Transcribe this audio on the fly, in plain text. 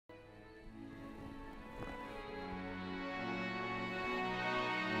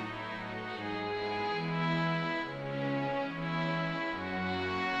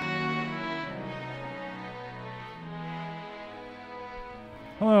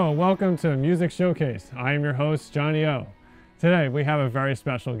Hello, welcome to Music Showcase. I am your host, Johnny O. Today we have a very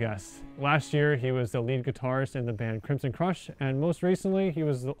special guest. Last year he was the lead guitarist in the band Crimson Crush, and most recently he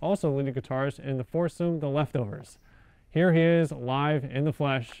was also lead guitarist in the foursome The Leftovers. Here he is, live in the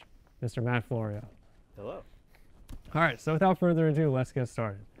flesh, Mr. Matt Florio. Hello. All right, so without further ado, let's get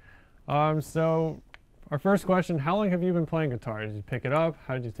started. So our first question, how long have you been playing guitar? Did you pick it up?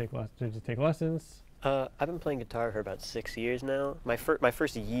 How did you take lessons? I've been playing guitar for about 6 years now. My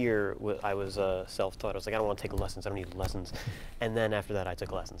first year, I was self-taught. I was like, I don't want to take lessons. I don't need lessons. And then after that, I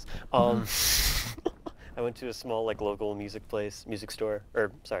took lessons. I went to a small, local music store.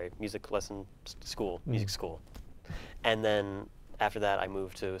 And then after that, I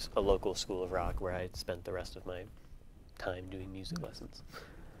moved to a local school of rock where I spent the rest of my time doing music lessons.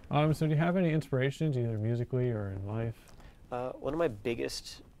 So do you have any inspirations, either musically or in life? One of my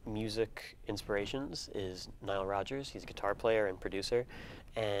biggest music inspirations is Nile Rodgers. He's a guitar player and producer,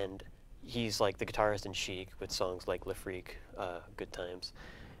 and he's like the guitarist in Chic with songs like Le Freak, Good Times.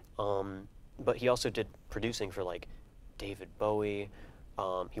 But he also did producing for David Bowie.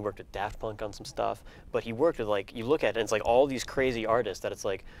 He worked with Daft Punk on some stuff, but he worked with you look at it and it's all these crazy artists that it's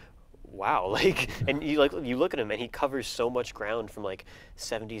wow, and you look at him and he covers so much ground from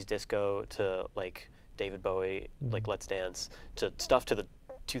 70s disco to David Bowie, Let's Dance, to stuff to the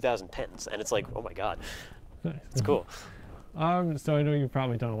 2010s, and it's oh my god, it's cool. So I know you've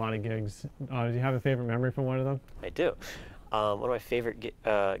probably done a lot of gigs. Do you have a favorite memory from one of them? I do. One of my favorite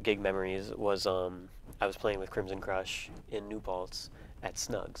gig memories was I was playing with Crimson Crush in New Paltz at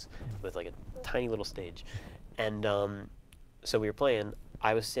Snugs with a tiny little stage, and so we were playing.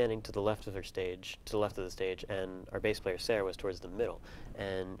 I was standing to the left of the stage, and our bass player Sarah was towards the middle,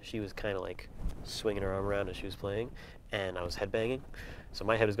 and she was kind of swinging her arm around as she was playing, and I was headbanging. So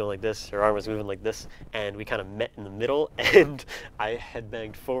my head was going like this, her arm was moving like this, and we kind of met in the middle, and I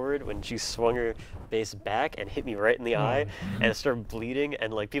headbanged forward when she swung her bass back and hit me right in the eye, and it started bleeding,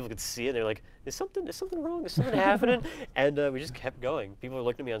 and people could see it, and they're like, is something wrong? Is something happening? And we just kept going. People were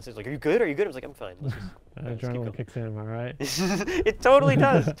looking at me on stage are you good? Are you good? I was like, I'm fine. Adrenaline kicks in, am I right? It totally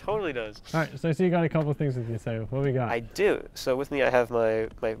does. Totally does. All right, so I see you got a couple things with you. So what we got? I do. So with me I have my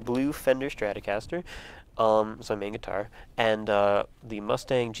blue Fender Stratocaster. It's my main guitar, and the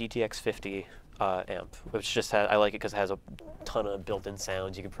Mustang GTX 50 amp, which just I like it because it has a ton of built-in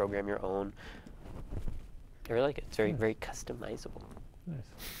sounds. You can program your own. I really like it. It's very customizable. Nice.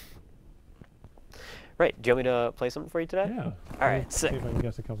 Right. Do you want me to play something for you today? Yeah. All right. See if I can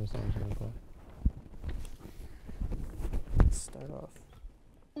guess a couple songs I'm gonna play. Let's start off.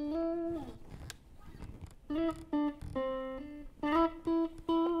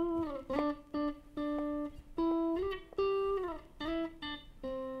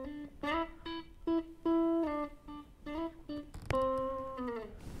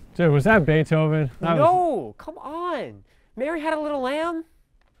 Dude, was that Beethoven? No, come on. Mary Had a Little Lamb?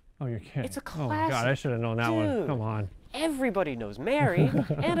 Oh, you're kidding. It's a classic. Oh my god, I should have known that one. Come on. Everybody knows Mary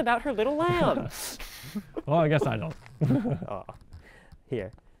and about her little lamb. Well, I guess I don't. Oh.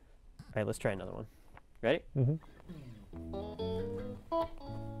 Here. All right, let's try another one. Ready? Mm-hmm.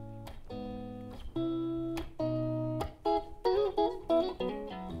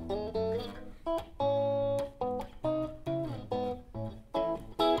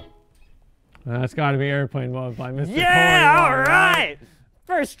 That's got to be Airplane Mode by Mr. Yeah, Corey, all right.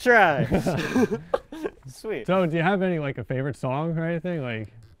 First try. Sweet. So, do you have any a favorite song or anything I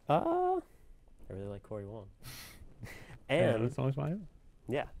really like Corey Wong. And songs by him?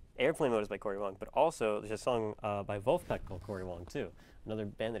 Yeah, Airplane Mode is by Corey Wong, but also there's a song by Wolfpack called Corey Wong too, another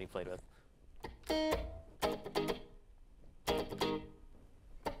band that he played with.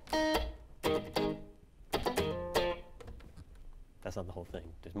 That's not the whole thing.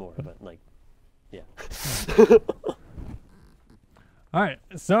 There's more, but yeah. All right,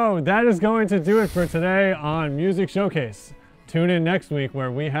 so that is going to do it for today on Music Showcase. Tune in next week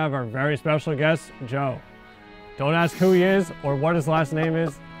where we have our very special guest, Joe. Don't ask who he is or what his last name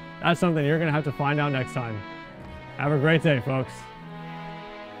is. That's something you're going to have to find out next time. Have a great day, folks.